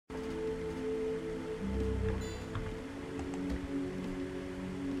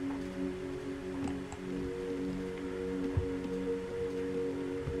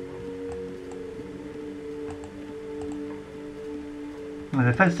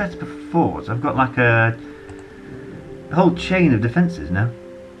If I set up a fort, I've got like a whole chain of defences now.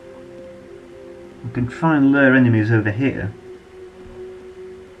 I can try and lure enemies over here,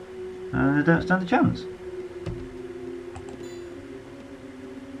 and they don't stand a chance.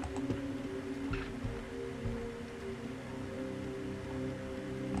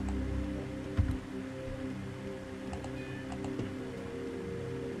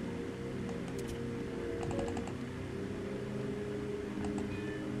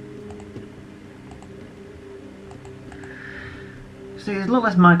 See, there's a lot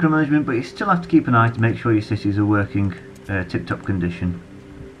less micromanagement, but you still have to keep an eye to make sure your cities are working tip-top condition.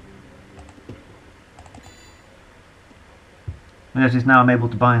 Notice now I'm able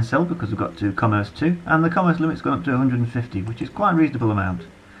to buy and sell because we've got to commerce 2, and the commerce limit's gone up to 150, which is quite a reasonable amount.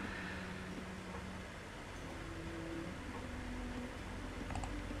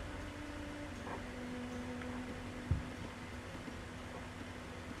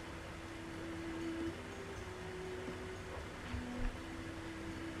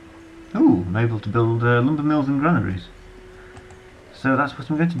 Ooh, I'm able to build lumber mills and granaries. So that's what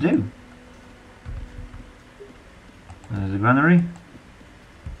I'm going to do. There's a granary.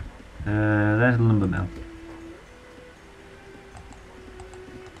 There's a lumber mill.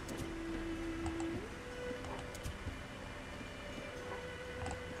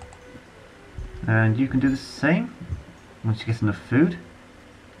 And you can do the same once you get enough food.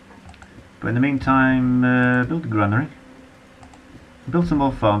 But in the meantime, build a granary. Build some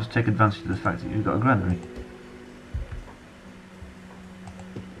more farms to take advantage of the fact that you've got a granary.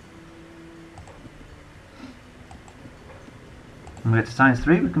 When we get to science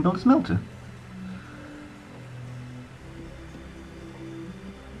 3, we can build a smelter.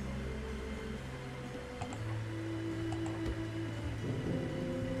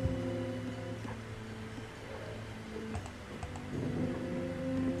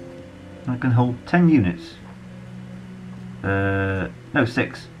 I can hold 10 units. No,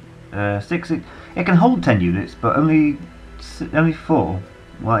 6. 6. It can hold 10 units, but only 4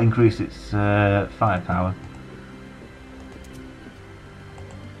 will increase its firepower.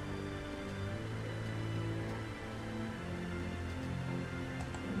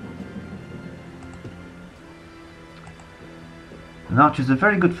 And archers are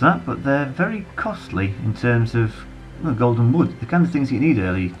very good for that, but they're very costly in terms of golden wood, the kind of things you need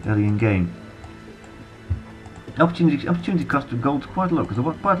early in game. Opportunity cost of gold is quite a lot, because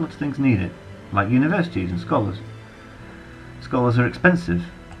quite a lot of things need it, like universities and scholars. Scholars are expensive,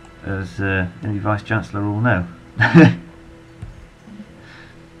 as any Vice Chancellor will know.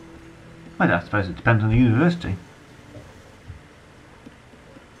 Well, I suppose it depends on the university.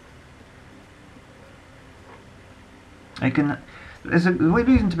 The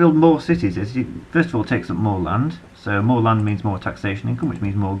reason to build more cities is, first of all, it takes up more land, so more land means more taxation income, which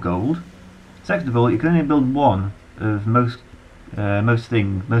means more gold. Second of all, you can only build one of most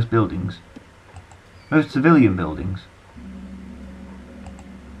buildings, most civilian buildings.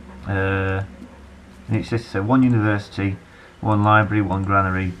 In each city, so 1 university, 1 library, 1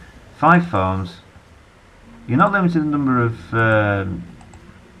 granary, 5 farms. You're not limited in the number of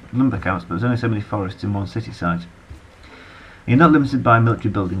lumber counts, but there's only so many forests in one city site. You're not limited by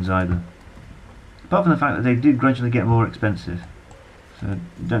military buildings either, apart from the fact that they do gradually get more expensive, so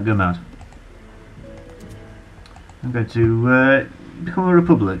don't go mad. I'm going to become a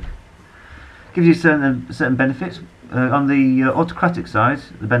republic. Gives you certain benefits. On the autocratic side,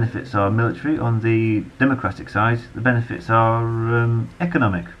 the benefits are military. On the democratic side, the benefits are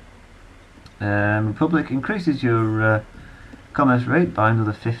economic. Republic increases your commerce rate by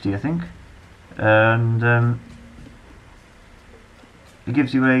another 50, I think, and it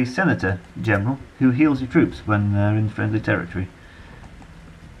gives you a senator general who heals your troops when they're in friendly territory,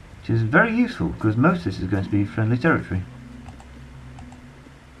 which is very useful because most of this is going to be friendly territory.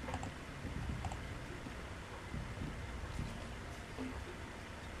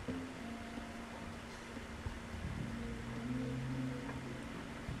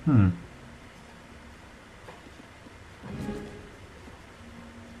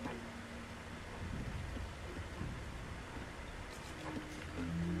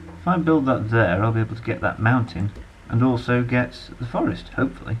 If I build that there, I'll be able to get that mountain and also get the forest,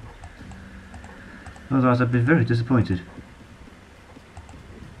 hopefully. Otherwise I'd be very disappointed.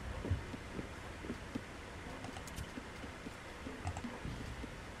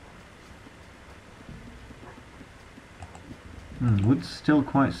 Wood's still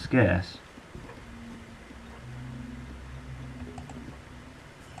quite scarce.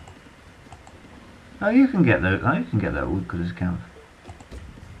 Oh, you can get that. You can get that wood good as a camp.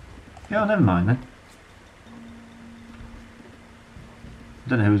 Yeah, never mind then.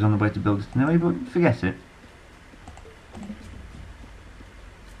 Don't know who's on the way to build it anyway, but forget it.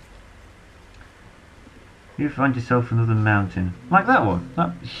 You find yourself another mountain. Like that one.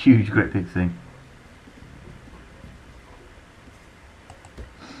 That huge, great big thing.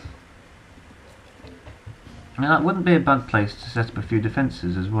 I mean, that wouldn't be a bad place to set up a few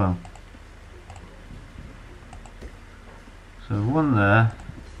defences as well. So one there.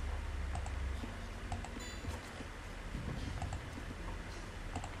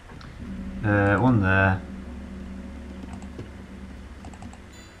 One there.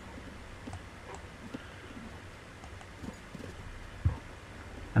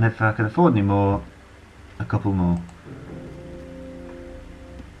 And if I can afford any more, a couple more.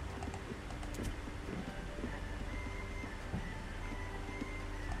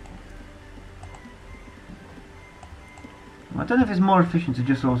 I don't know if it's more efficient to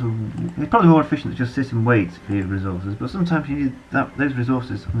just also... It's probably more efficient to just sit and wait for your resources, but sometimes you need those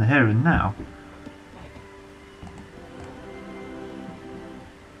resources on the here and now.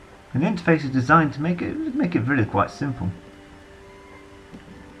 And the interface is designed to make it really quite simple.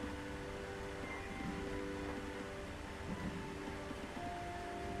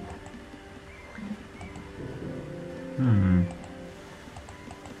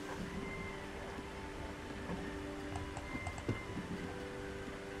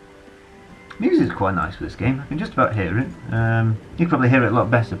 Music's quite nice for this game. I can just about hear it. You can probably hear it a lot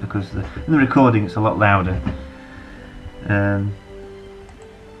better because in the recording it's a lot louder. I've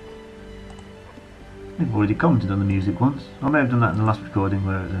already commented on the music once. I may have done that in the last recording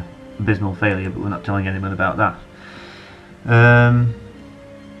where it was an abysmal failure, but we're not telling anyone about that.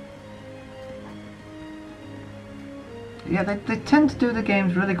 Yeah, they tend to do the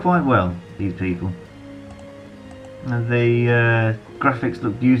games really quite well, these people. The graphics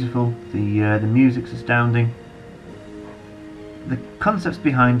look beautiful, the music's astounding. The concepts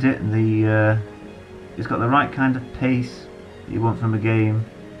behind it, and it's got the right kind of pace that you want from a game.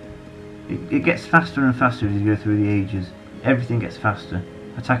 It gets faster and faster as you go through the ages. Everything gets faster.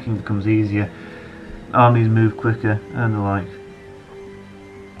 Attacking becomes easier. Armies move quicker, and the like.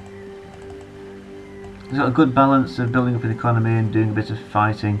 It's got a good balance of building up an economy and doing a bit of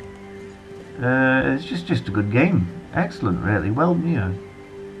fighting. It's just a good game. Excellent, really. Well, you know,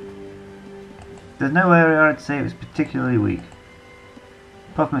 there's no area I'd say it was particularly weak.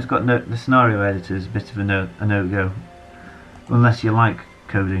 Apart from it's got the scenario editor is a bit of a no-go, unless you like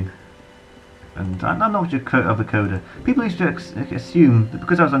coding. And I'm not much of a coder. People used to assume that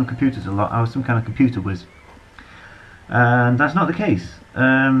because I was on computers a lot, I was some kind of computer whiz, and that's not the case.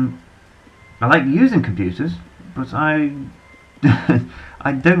 I like using computers, but I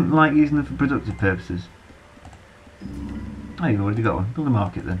don't like using them for productive purposes. Oh, you've already got one. Build a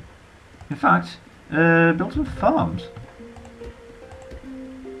market then. In fact, build some farms.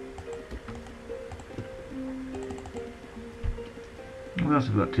 What else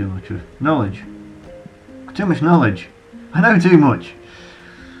have we got too much of? Knowledge. Too much knowledge. I know too much.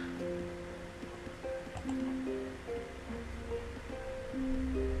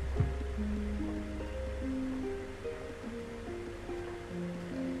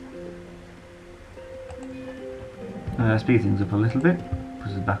 Speed things up a little bit,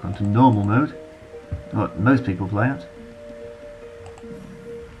 puts us back onto normal mode, what most people play at.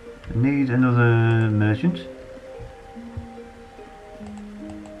 We need another merchant,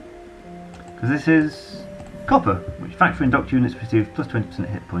 because this is copper, which factory and docked units receive plus 20%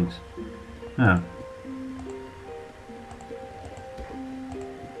 hit points. Oh.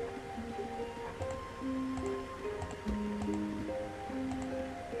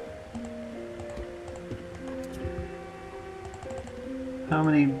 How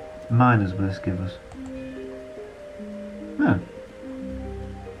many miners will this give us? Oh.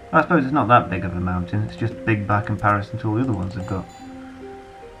 I suppose it's not that big of a mountain, it's just big by comparison to all the other ones I've got.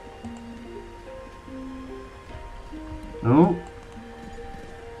 Oh!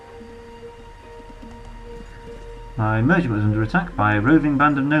 My merchant was under attack by a roving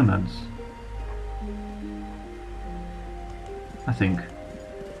band of nomads. I think.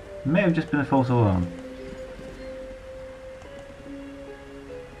 It may have just been a false alarm.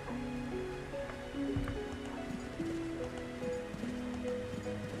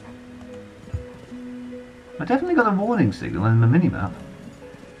 I definitely got a warning signal in the minimap.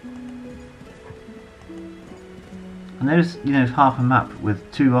 And there's, you know, half a map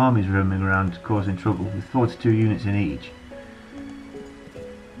with 2 armies roaming around causing trouble, with 42 units in each.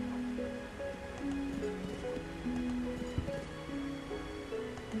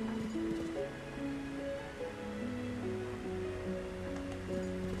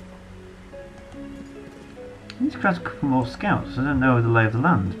 need to craft a couple more scouts. I don't know the lay of the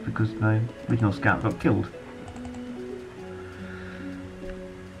land because my original scout got killed.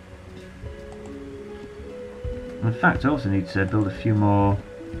 In fact, I also need to build a few more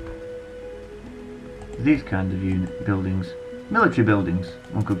these kind of buildings. Military buildings,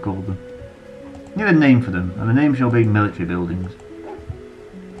 one could call them. Need a name for them, and the name shall be military buildings.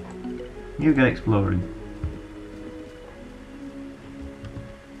 You get exploring.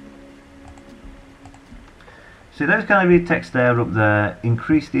 See, those kind of text there up there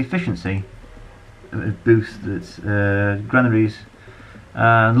increase the efficiency boost that granaries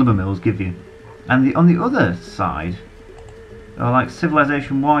and lumber mills give you. And on the other side are like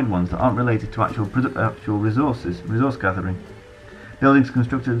civilization-wide ones that aren't related to actual resource gathering. Buildings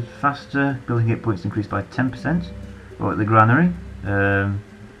constructed faster, building hit points increased by 10%, or at the granary.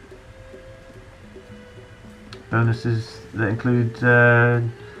 Bonuses that include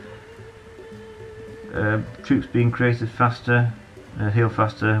troops being created faster, heal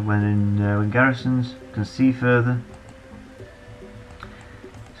faster when garrisons, can see further.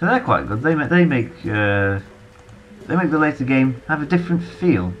 So they're quite good. They make the later game have a different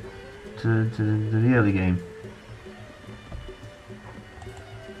feel to the early game.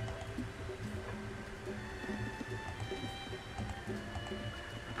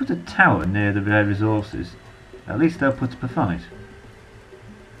 Put a tower near the rare resources. At least they'll put up a fight.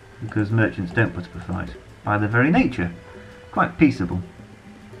 Because merchants don't put up a fight. By their very nature. Quite peaceable.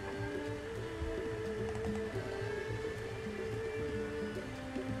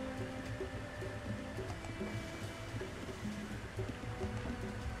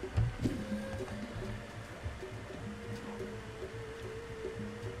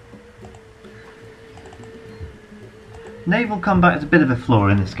 Naval combat is a bit of a flaw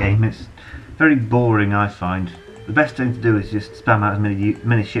in this game. It's very boring, I find. The best thing to do is just spam out as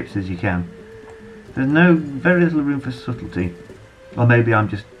many ships as you can. There's very little room for subtlety. Or maybe I'm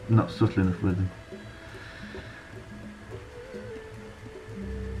just not subtle enough with them.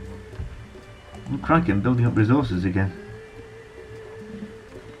 Oh, crikey, I'm building up resources again.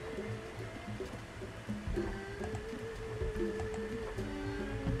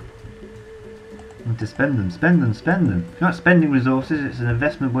 To spend them. If you're not spending resources, it's an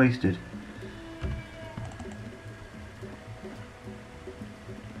investment wasted.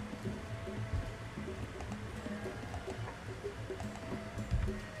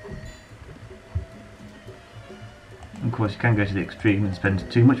 Of course, you can go to the extreme and spend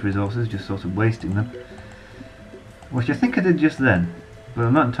too much resources, just sort of wasting them. Which I think I did just then, but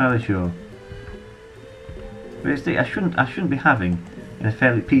I'm not entirely sure. But it's I shouldn't be having in a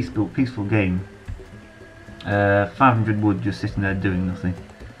fairly peaceful game. 500 wood just sitting there doing nothing.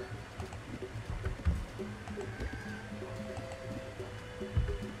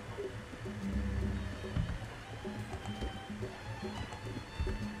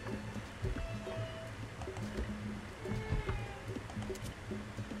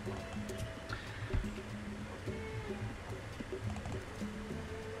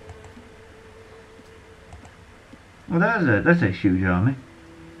 Well, that's a huge army.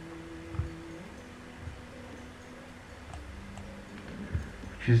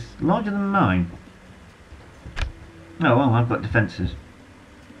 Which is larger than mine. Oh well, I've got defences.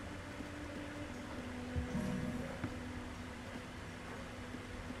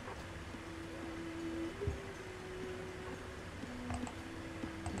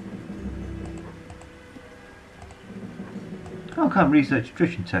 Oh, I can't research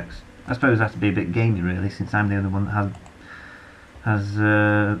attrition text. I suppose it has to be a bit gamey really, since I'm the only one that has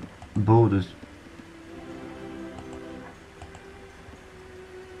borders.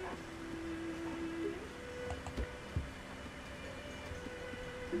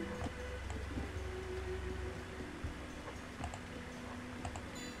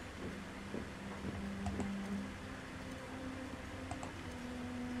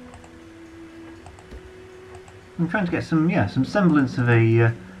 I'm trying to get some semblance of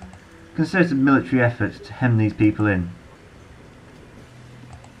a concerted military effort to hem these people in.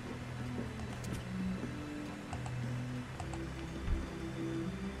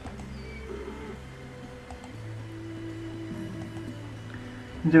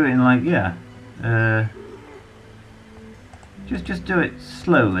 Do it in like just do it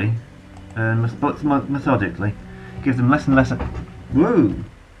slowly and methodically. Give them less and less. Whoa!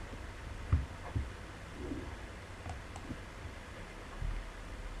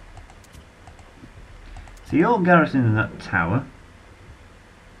 So you're garrisoned in that tower.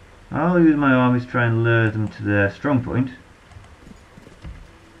 I'll use my armies to try and lure them to their strong point.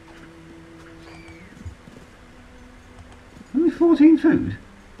 Only 14 food.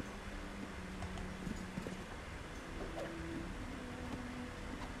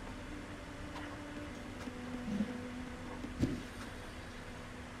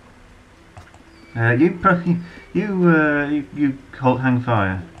 You hang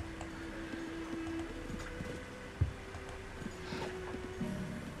fire.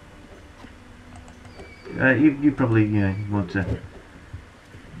 You probably want to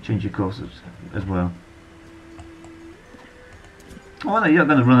change your course as well. Oh no, you're not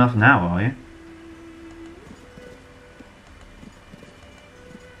going to run off now, are you?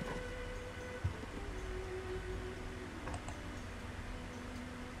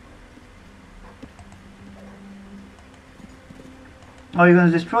 Oh, you're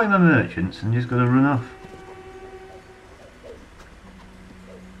going to destroy my merchants and just got to run off.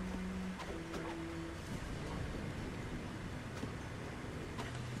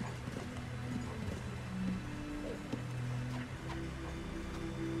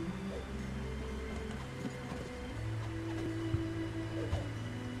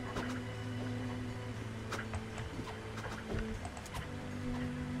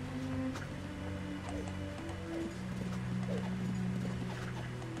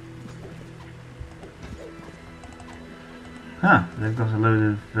 Ah, they've got a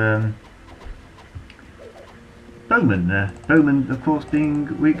load of bowmen there. Bowmen, of course,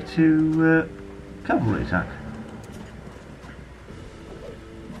 being weak to cavalry attack.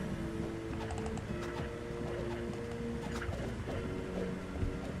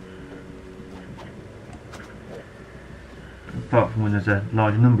 Apart from when there's a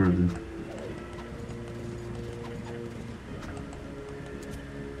large number of them.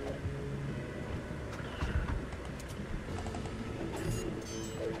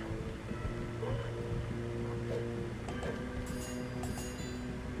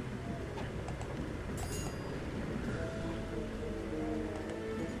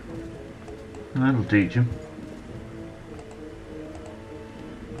 That'll teach him.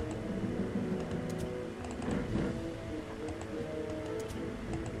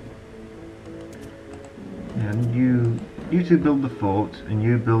 And you two build the fort, and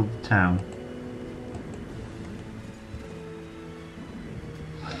you build the town.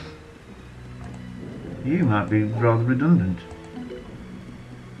 You might be rather redundant.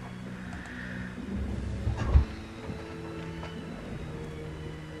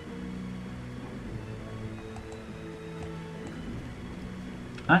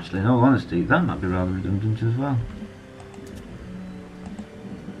 Actually, in all honesty, that might be rather redundant as well.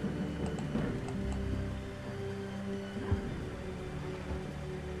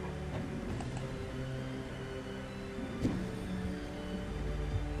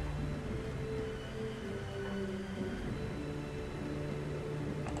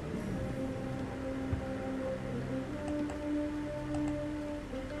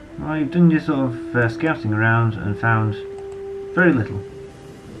 Well, you've done your sort of scouting around and found very little.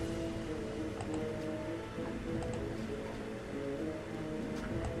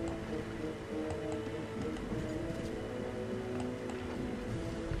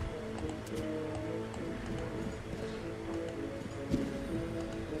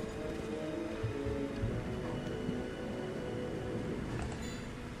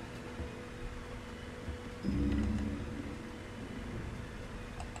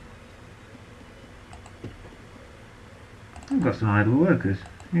 I've got some idle workers.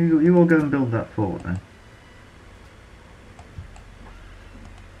 You all go and build that fort then.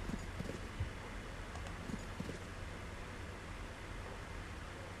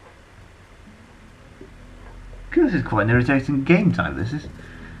 This is quite an irritating game type, this is.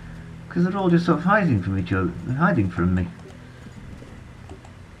 Because they're all just sort of hiding from each other, hiding from me.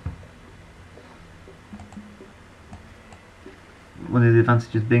 One of the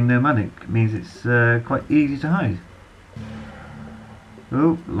advantages of being nomadic means it's quite easy to hide.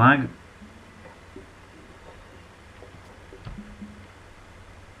 Oh, lag.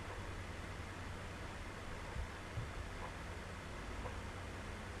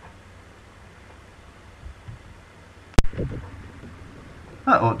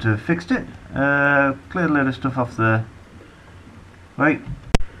 That ought to have fixed it. Cleared a load of stuff off there. Wait.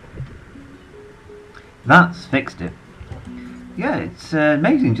 That's fixed it. Yeah, it's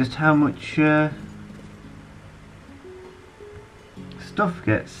amazing just how much stuff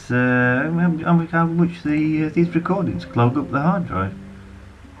gets, how much these recordings clog up the hard drive.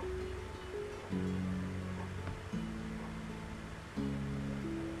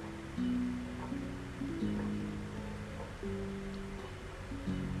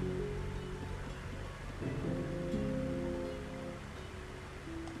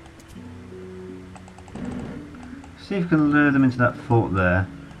 See if we can lure them into that fort there,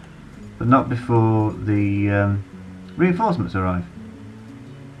 but not before the reinforcements arrive.